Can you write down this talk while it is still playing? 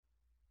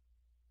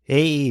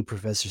Hey,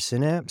 Professor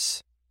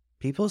Synapse.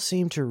 People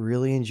seem to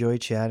really enjoy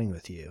chatting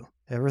with you.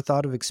 Ever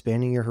thought of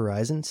expanding your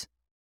horizons?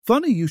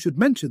 Funny you should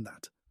mention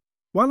that.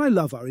 While I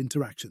love our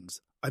interactions,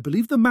 I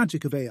believe the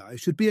magic of AI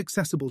should be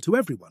accessible to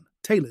everyone,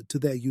 tailored to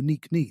their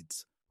unique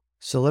needs.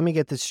 So let me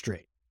get this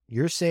straight.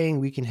 You're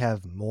saying we can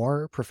have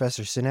more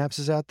Professor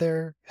Synapses out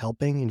there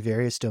helping in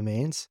various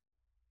domains?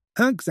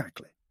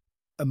 Exactly.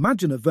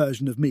 Imagine a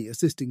version of me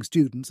assisting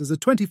students as a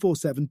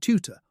 24/7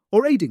 tutor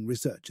or aiding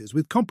researchers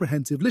with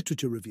comprehensive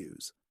literature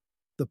reviews.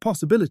 The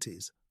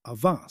possibilities are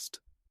vast.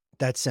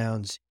 That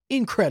sounds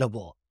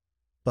incredible.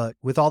 But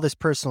with all this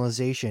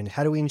personalization,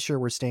 how do we ensure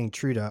we're staying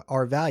true to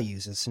our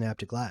values as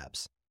Synaptic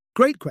Labs?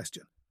 Great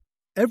question.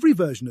 Every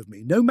version of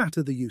me, no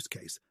matter the use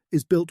case,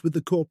 is built with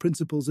the core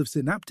principles of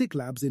Synaptic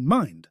Labs in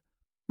mind.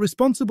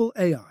 Responsible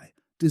AI,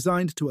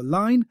 designed to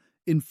align,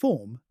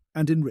 inform,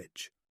 and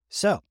enrich.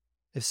 So,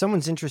 if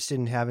someone's interested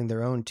in having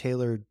their own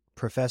tailored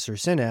Professor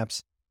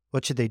Synapse,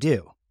 what should they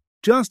do?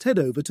 Just head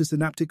over to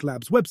Synaptic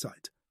Labs'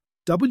 website,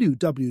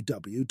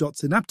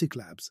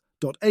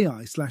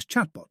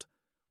 www.synapticlabs.ai/chatbot,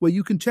 where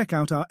you can check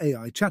out our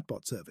AI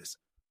chatbot service.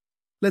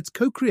 Let's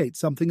co-create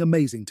something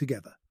amazing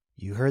together.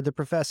 You heard the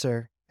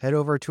professor. Head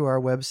over to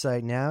our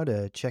website now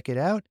to check it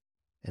out,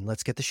 and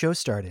let's get the show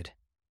started.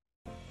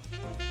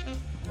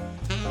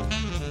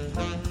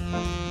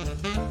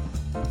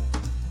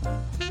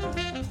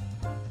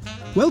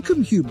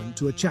 Welcome, human,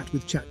 to a chat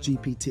with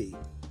ChatGPT.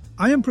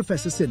 I am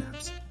Professor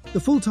Synapse, the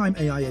full-time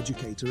AI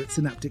educator at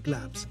Synaptic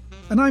Labs,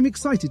 and I'm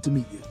excited to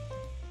meet you.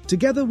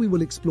 Together, we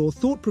will explore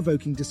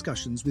thought-provoking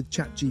discussions with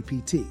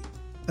ChatGPT,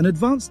 an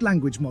advanced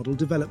language model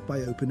developed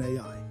by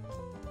OpenAI.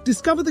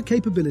 Discover the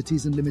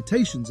capabilities and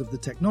limitations of the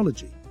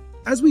technology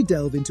as we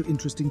delve into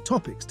interesting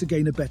topics to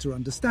gain a better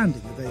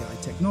understanding of AI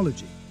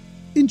technology.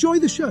 Enjoy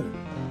the show!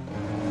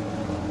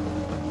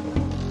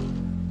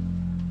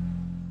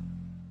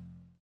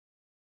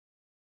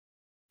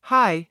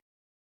 Hi.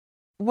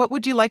 What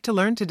would you like to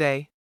learn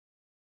today?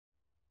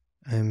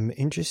 I'm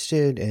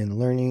interested in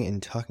learning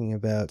and talking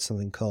about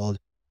something called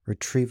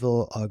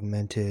retrieval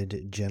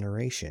augmented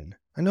generation.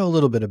 I know a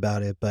little bit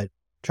about it, but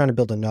trying to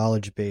build a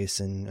knowledge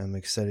base, and I'm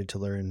excited to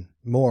learn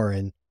more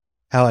and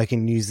how I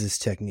can use this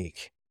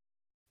technique.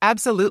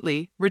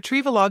 Absolutely.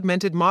 Retrieval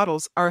augmented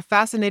models are a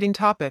fascinating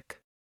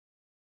topic.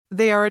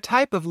 They are a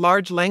type of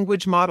large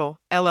language model,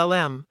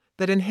 LLM,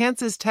 that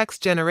enhances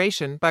text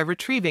generation by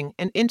retrieving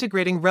and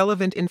integrating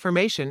relevant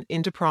information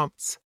into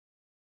prompts.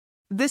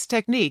 This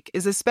technique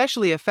is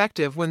especially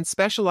effective when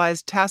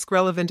specialized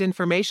task-relevant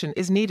information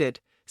is needed,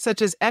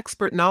 such as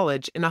expert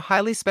knowledge in a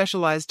highly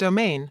specialized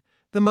domain,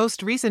 the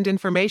most recent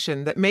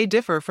information that may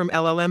differ from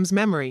LLM's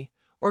memory,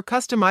 or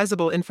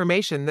customizable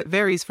information that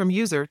varies from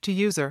user to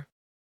user.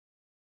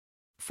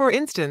 For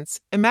instance,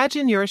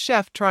 imagine you're a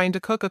chef trying to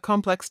cook a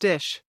complex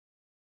dish.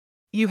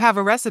 You have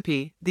a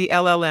recipe, the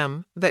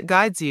LLM, that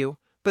guides you,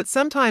 but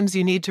sometimes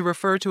you need to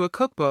refer to a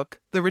cookbook,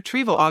 the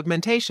retrieval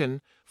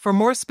augmentation, for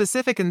more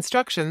specific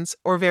instructions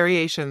or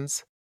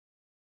variations.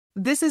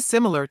 This is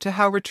similar to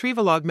how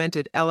retrieval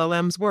augmented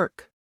LLMs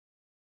work.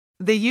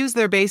 They use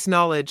their base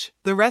knowledge,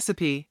 the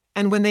recipe,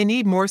 and when they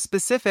need more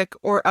specific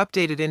or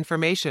updated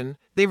information,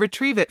 they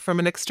retrieve it from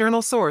an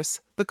external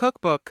source, the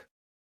cookbook.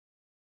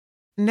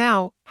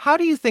 Now, how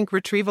do you think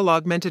retrieval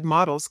augmented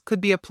models could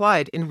be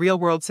applied in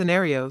real-world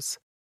scenarios?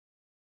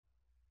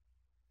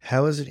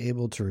 How is it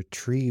able to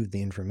retrieve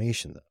the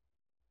information, though?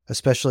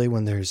 Especially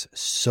when there's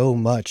so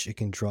much it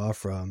can draw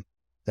from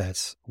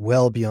that's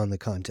well beyond the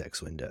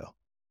context window.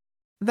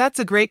 That's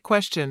a great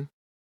question.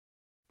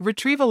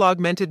 Retrieval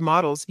augmented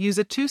models use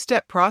a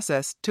two-step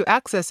process to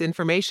access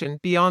information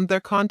beyond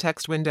their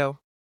context window.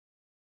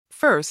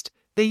 First,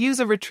 they use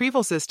a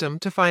retrieval system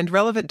to find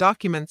relevant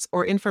documents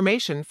or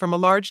information from a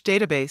large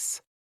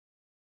database.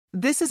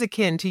 This is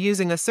akin to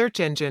using a search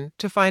engine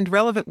to find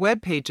relevant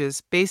web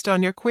pages based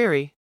on your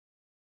query.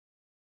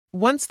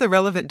 Once the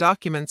relevant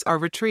documents are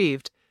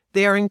retrieved,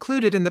 they are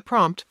included in the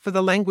prompt for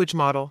the language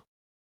model.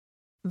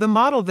 The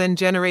model then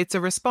generates a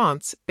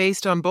response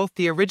based on both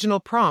the original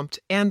prompt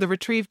and the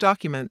retrieved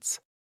documents.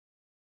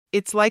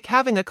 It's like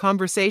having a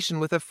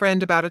conversation with a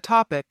friend about a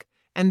topic,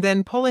 and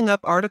then pulling up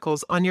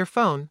articles on your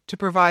phone to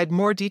provide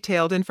more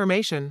detailed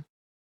information.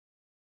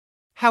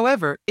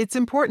 However, it's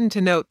important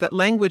to note that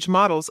language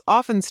models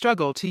often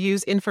struggle to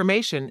use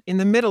information in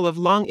the middle of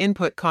long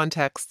input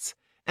contexts,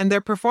 and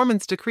their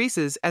performance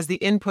decreases as the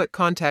input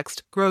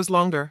context grows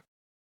longer.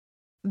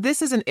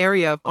 This is an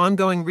area of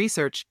ongoing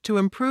research to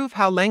improve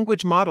how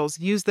language models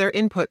use their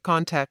input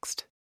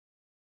context.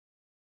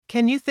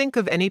 Can you think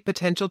of any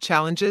potential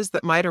challenges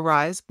that might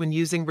arise when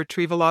using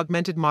retrieval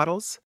augmented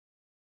models?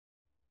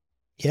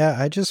 Yeah,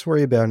 I just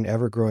worry about an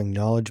ever-growing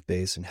knowledge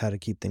base and how to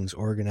keep things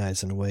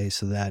organized in a way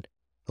so that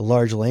the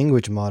large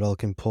language model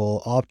can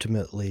pull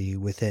optimally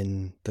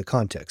within the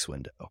context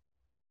window.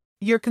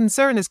 Your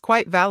concern is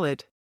quite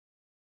valid.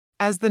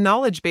 As the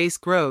knowledge base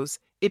grows,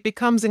 it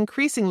becomes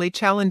increasingly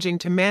challenging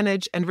to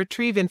manage and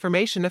retrieve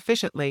information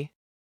efficiently.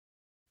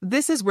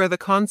 This is where the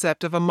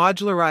concept of a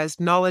modularized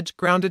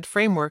knowledge-grounded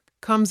framework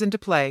comes into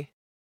play.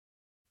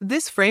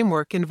 This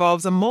framework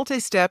involves a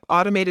multi-step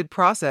automated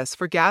process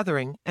for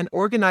gathering and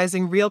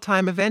organizing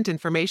real-time event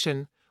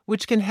information,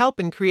 which can help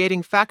in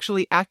creating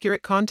factually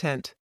accurate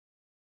content.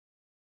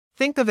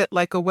 Think of it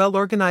like a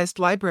well-organized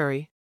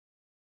library.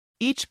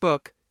 Each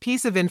book,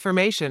 piece of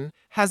information,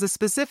 has a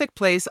specific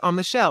place on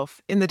the shelf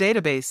in the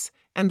database,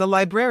 and the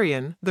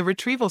librarian, the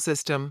retrieval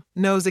system,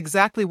 knows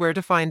exactly where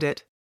to find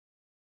it.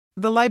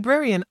 The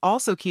librarian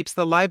also keeps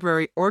the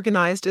library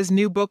organized as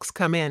new books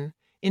come in,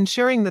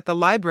 ensuring that the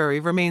library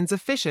remains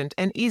efficient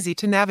and easy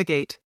to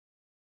navigate.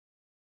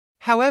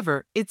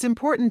 However, it's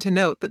important to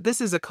note that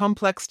this is a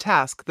complex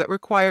task that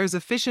requires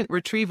efficient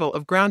retrieval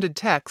of grounded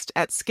text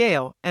at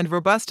scale and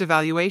robust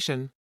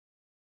evaluation.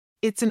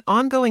 It's an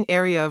ongoing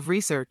area of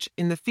research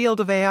in the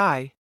field of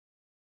AI.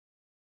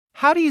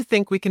 How do you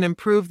think we can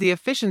improve the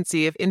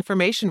efficiency of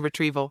information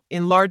retrieval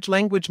in large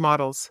language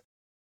models?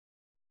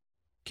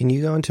 Can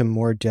you go into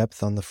more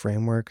depth on the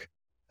framework?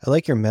 I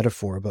like your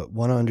metaphor, but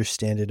want to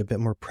understand it a bit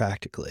more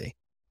practically.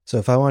 So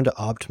if I wanted to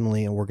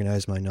optimally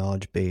organize my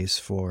knowledge base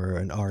for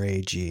an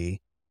RAG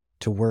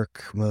to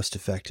work most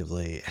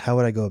effectively, how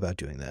would I go about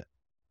doing that?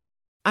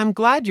 I'm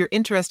glad you're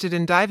interested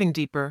in diving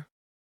deeper.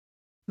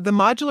 The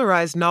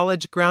Modularized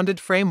Knowledge Grounded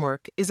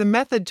Framework is a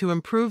method to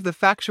improve the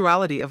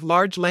factuality of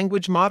large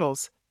language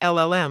models,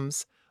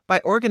 LLMs, by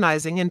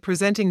organizing and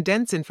presenting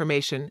dense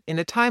information in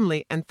a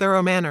timely and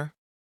thorough manner.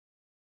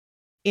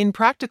 In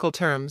practical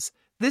terms,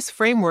 this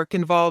framework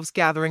involves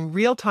gathering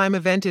real-time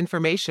event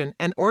information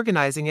and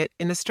organizing it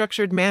in a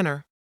structured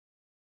manner.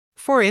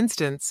 For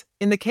instance,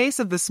 in the case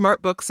of the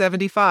SmartBook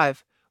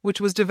 75, which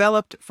was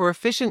developed for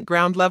efficient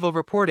ground-level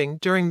reporting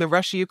during the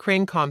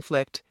Russia-Ukraine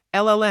conflict,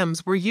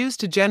 LLMs were used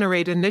to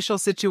generate initial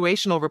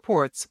situational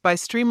reports by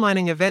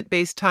streamlining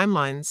event-based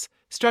timelines,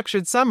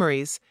 structured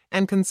summaries,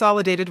 and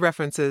consolidated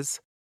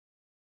references.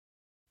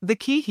 The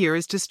key here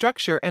is to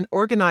structure and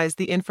organize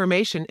the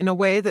information in a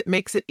way that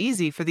makes it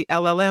easy for the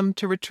LLM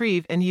to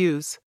retrieve and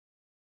use.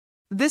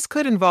 This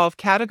could involve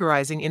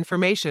categorizing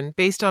information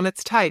based on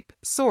its type,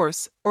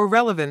 source, or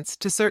relevance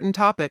to certain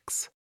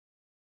topics.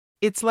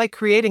 It's like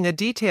creating a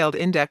detailed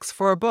index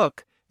for a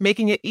book,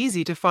 making it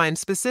easy to find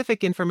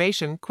specific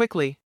information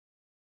quickly.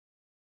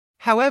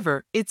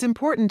 However, it's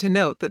important to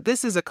note that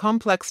this is a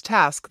complex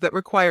task that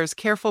requires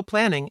careful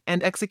planning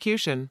and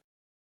execution.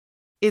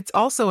 It's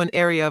also an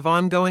area of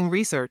ongoing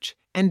research,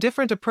 and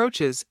different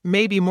approaches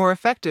may be more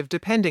effective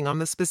depending on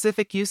the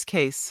specific use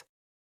case.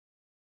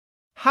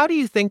 How do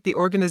you think the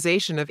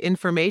organization of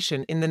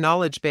information in the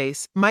knowledge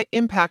base might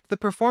impact the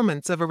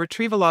performance of a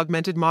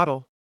retrieval-augmented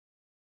model?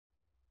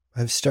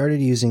 I've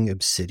started using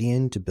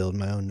Obsidian to build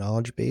my own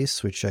knowledge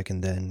base, which I can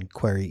then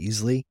query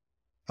easily.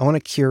 I want to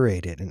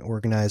curate it and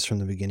organize from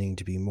the beginning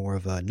to be more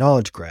of a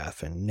knowledge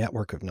graph and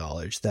network of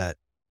knowledge that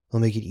will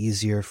make it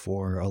easier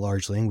for a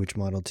large language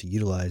model to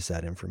utilize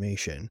that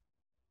information.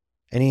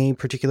 Any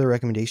particular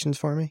recommendations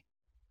for me?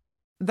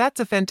 That's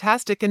a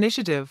fantastic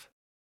initiative.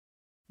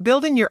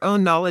 Building your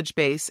own knowledge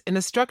base in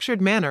a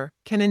structured manner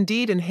can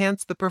indeed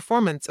enhance the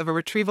performance of a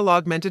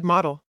retrieval-augmented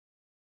model.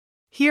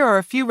 Here are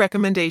a few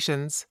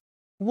recommendations.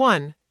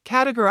 1.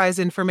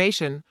 Categorize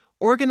information.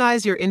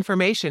 Organize your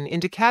information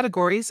into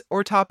categories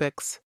or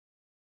topics.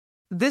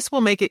 This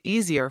will make it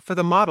easier for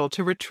the model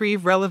to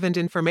retrieve relevant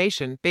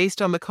information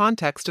based on the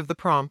context of the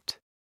prompt.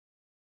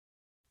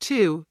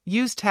 2.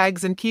 Use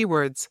tags and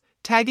keywords.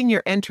 Tagging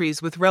your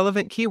entries with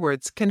relevant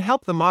keywords can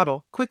help the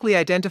model quickly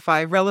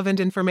identify relevant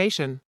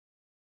information.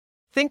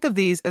 Think of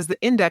these as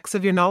the index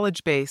of your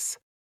knowledge base.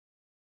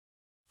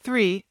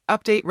 3.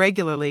 Update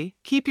regularly.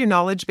 Keep your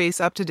knowledge base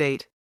up to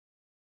date.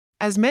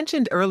 As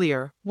mentioned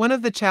earlier, one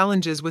of the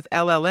challenges with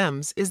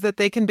LLMs is that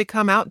they can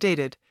become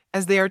outdated,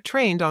 as they are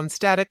trained on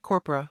static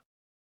corpora.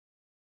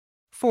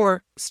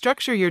 4.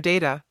 Structure your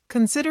data.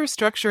 Consider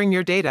structuring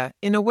your data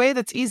in a way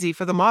that's easy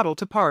for the model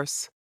to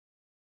parse.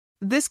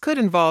 This could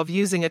involve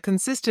using a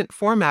consistent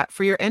format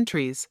for your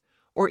entries,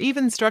 or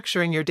even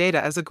structuring your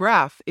data as a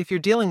graph if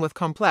you're dealing with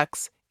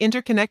complex,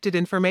 interconnected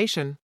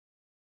information.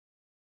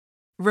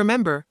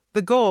 Remember,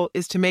 the goal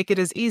is to make it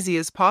as easy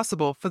as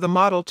possible for the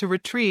model to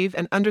retrieve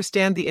and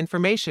understand the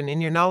information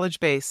in your knowledge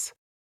base.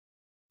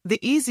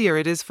 The easier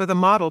it is for the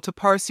model to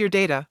parse your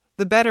data,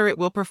 the better it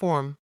will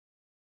perform.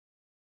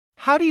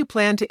 How do you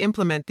plan to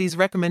implement these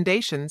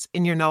recommendations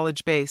in your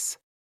knowledge base?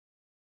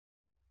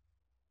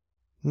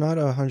 Not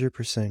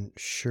 100%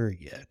 sure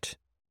yet.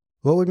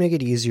 What would make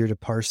it easier to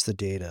parse the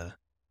data?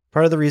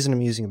 Part of the reason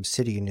I'm using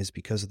Obsidian is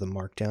because of the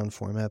Markdown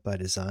format by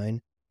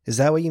design. Is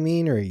that what you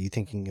mean, or are you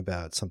thinking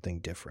about something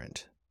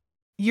different?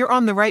 You're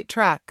on the right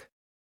track.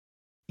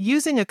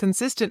 Using a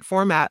consistent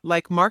format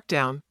like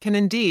Markdown can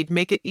indeed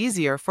make it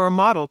easier for a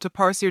model to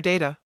parse your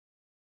data.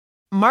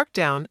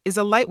 Markdown is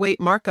a lightweight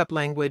markup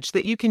language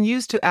that you can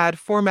use to add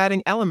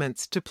formatting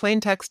elements to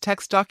plaintext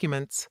text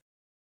documents.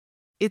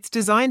 It's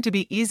designed to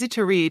be easy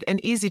to read and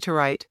easy to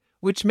write,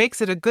 which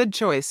makes it a good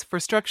choice for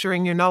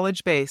structuring your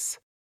knowledge base.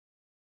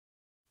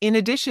 In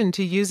addition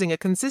to using a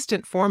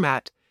consistent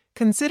format,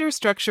 consider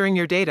structuring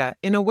your data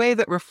in a way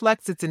that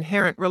reflects its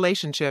inherent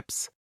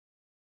relationships.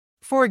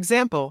 For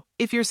example,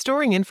 if you're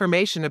storing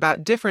information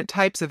about different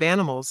types of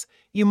animals,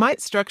 you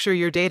might structure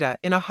your data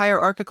in a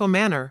hierarchical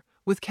manner,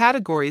 with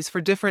categories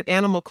for different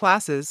animal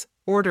classes,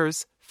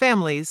 orders,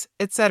 families,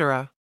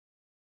 etc.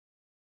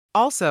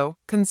 Also,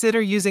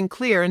 consider using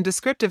clear and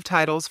descriptive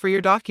titles for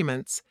your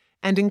documents,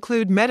 and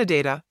include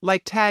metadata,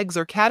 like tags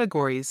or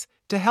categories,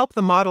 to help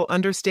the model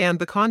understand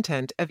the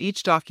content of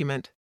each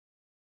document.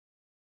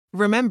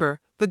 Remember,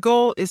 the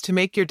goal is to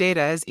make your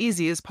data as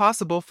easy as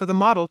possible for the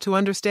model to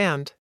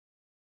understand.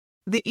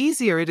 The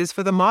easier it is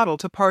for the model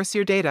to parse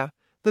your data,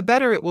 the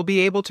better it will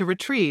be able to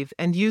retrieve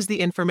and use the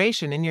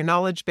information in your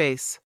knowledge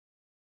base.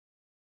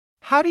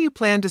 How do you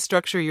plan to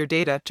structure your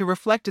data to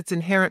reflect its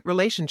inherent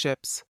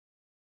relationships?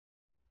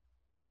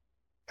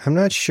 I'm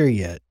not sure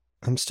yet.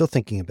 I'm still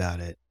thinking about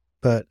it,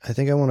 but I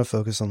think I want to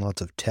focus on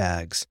lots of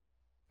tags.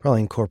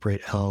 Probably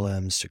incorporate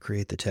LLMs to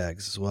create the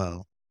tags as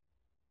well.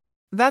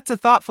 That's a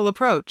thoughtful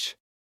approach.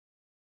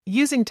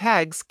 Using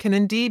tags can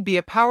indeed be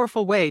a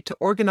powerful way to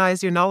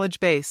organize your knowledge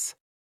base.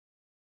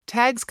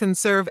 Tags can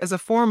serve as a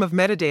form of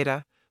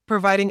metadata,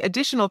 providing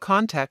additional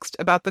context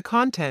about the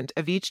content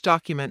of each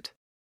document.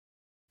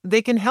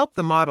 They can help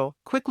the model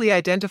quickly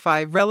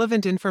identify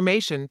relevant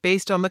information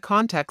based on the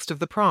context of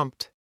the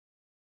prompt.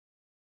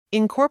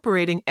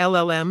 Incorporating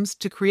LLMs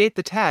to create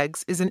the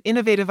tags is an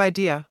innovative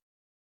idea.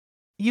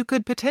 You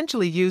could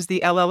potentially use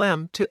the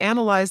LLM to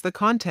analyze the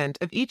content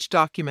of each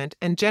document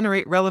and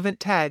generate relevant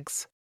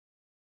tags.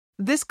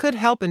 This could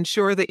help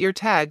ensure that your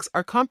tags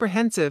are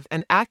comprehensive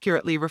and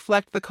accurately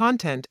reflect the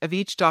content of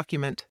each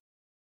document.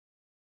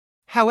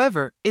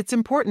 However, it's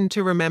important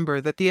to remember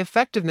that the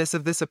effectiveness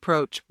of this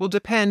approach will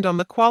depend on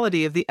the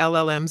quality of the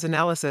LLM's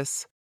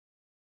analysis.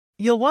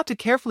 You'll want to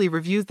carefully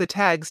review the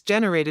tags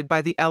generated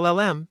by the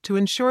LLM to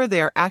ensure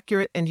they are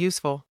accurate and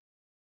useful.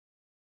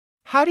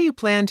 How do you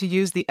plan to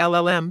use the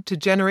LLM to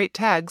generate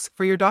tags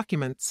for your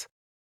documents?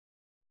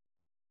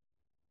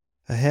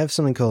 I have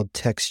something called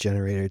Text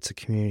Generator. It's a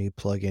community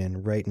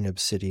plugin right in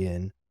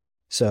Obsidian.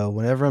 So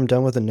whenever I'm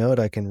done with a note,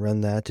 I can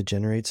run that to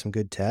generate some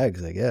good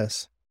tags, I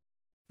guess.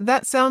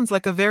 That sounds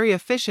like a very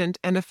efficient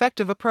and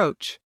effective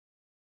approach.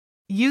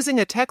 Using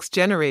a text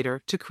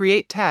generator to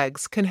create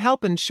tags can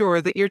help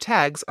ensure that your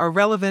tags are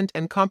relevant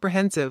and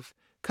comprehensive,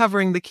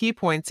 covering the key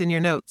points in your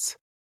notes.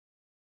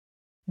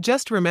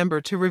 Just remember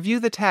to review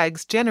the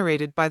tags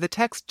generated by the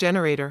text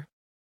generator.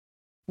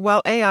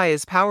 While AI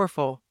is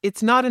powerful,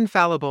 it's not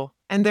infallible,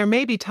 and there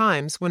may be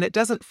times when it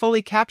doesn't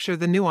fully capture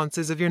the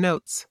nuances of your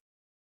notes.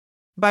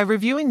 By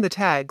reviewing the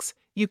tags,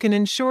 you can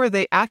ensure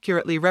they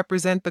accurately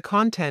represent the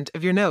content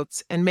of your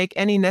notes and make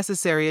any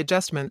necessary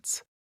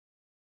adjustments.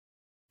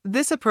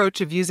 This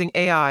approach of using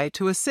AI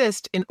to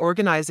assist in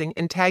organizing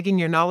and tagging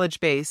your knowledge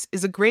base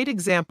is a great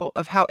example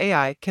of how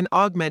AI can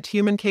augment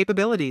human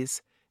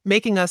capabilities,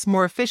 making us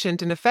more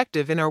efficient and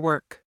effective in our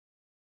work.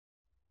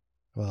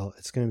 Well,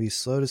 it's going to be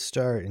slow to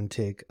start and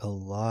take a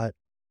lot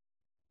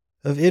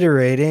of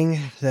iterating,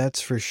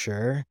 that's for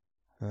sure.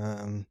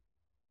 Well,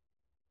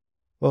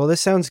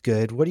 this sounds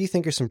good. What do you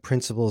think are some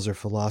principles or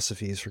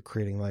philosophies for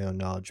creating my own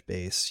knowledge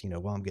base,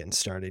 while I'm getting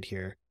started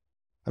here?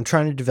 I'm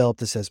trying to develop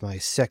this as my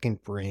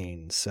second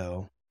brain,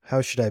 so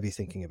how should I be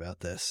thinking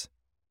about this?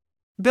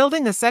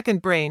 Building a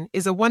second brain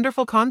is a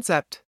wonderful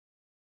concept.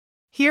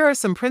 Here are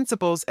some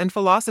principles and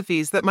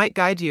philosophies that might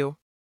guide you.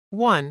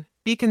 1.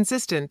 Be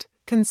consistent.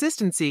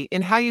 Consistency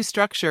in how you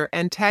structure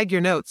and tag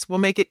your notes will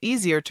make it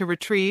easier to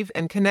retrieve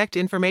and connect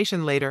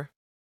information later.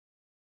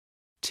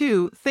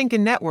 2. Think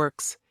in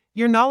networks.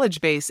 Your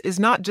knowledge base is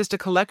not just a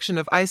collection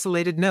of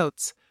isolated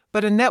notes,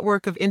 but a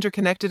network of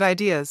interconnected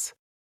ideas.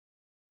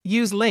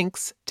 Use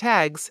links,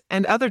 tags,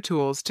 and other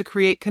tools to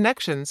create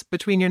connections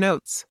between your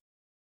notes.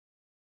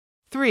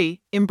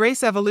 3.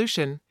 Embrace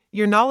evolution.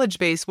 Your knowledge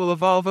base will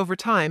evolve over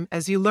time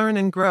as you learn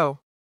and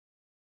grow.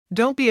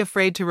 Don't be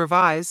afraid to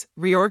revise,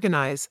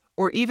 reorganize,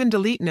 or even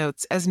delete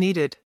notes as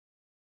needed.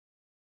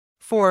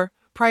 4.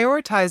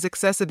 Prioritize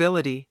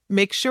accessibility.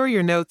 Make sure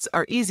your notes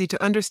are easy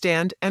to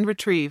understand and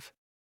retrieve.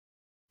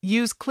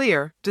 Use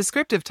clear,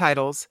 descriptive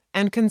titles,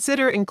 and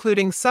consider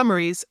including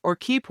summaries or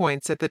key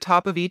points at the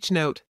top of each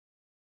note.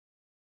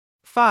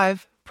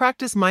 5.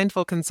 Practice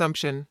mindful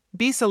consumption.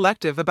 Be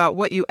selective about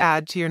what you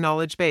add to your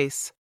knowledge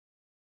base.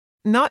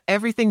 Not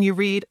everything you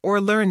read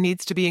or learn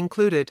needs to be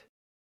included.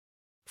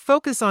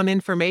 Focus on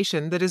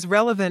information that is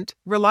relevant,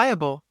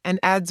 reliable, and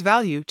adds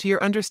value to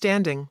your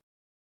understanding.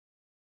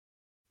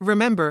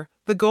 Remember,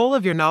 the goal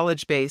of your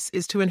knowledge base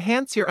is to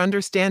enhance your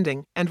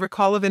understanding and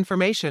recall of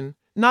information,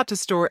 not to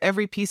store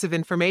every piece of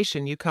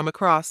information you come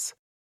across.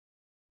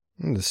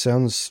 This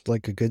sounds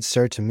like a good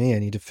start to me. I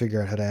need to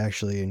figure out how to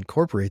actually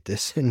incorporate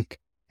this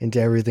into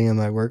everything in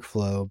my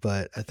workflow,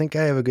 but I think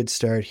I have a good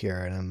start here,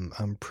 and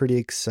I'm pretty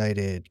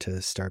excited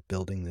to start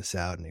building this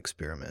out and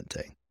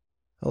experimenting.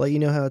 I'll let you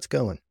know how it's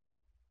going.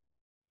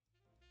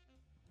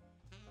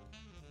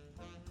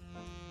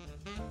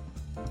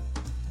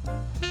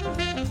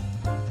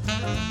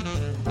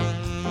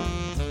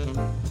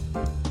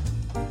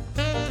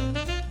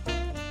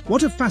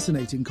 What a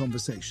fascinating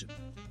conversation.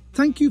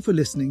 Thank you for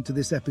listening to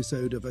this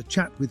episode of A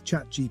Chat with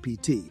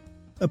ChatGPT.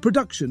 a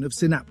production of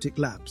Synaptic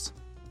Labs.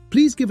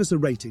 Please give us a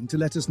rating to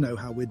let us know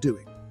how we're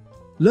doing.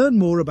 Learn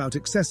more about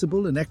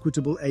accessible and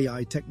equitable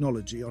AI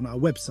technology on our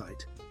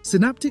website,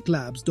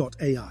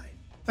 synapticlabs.ai,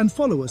 and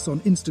follow us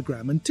on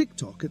Instagram and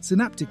TikTok at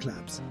Synaptic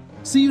Labs.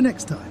 See you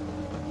next time.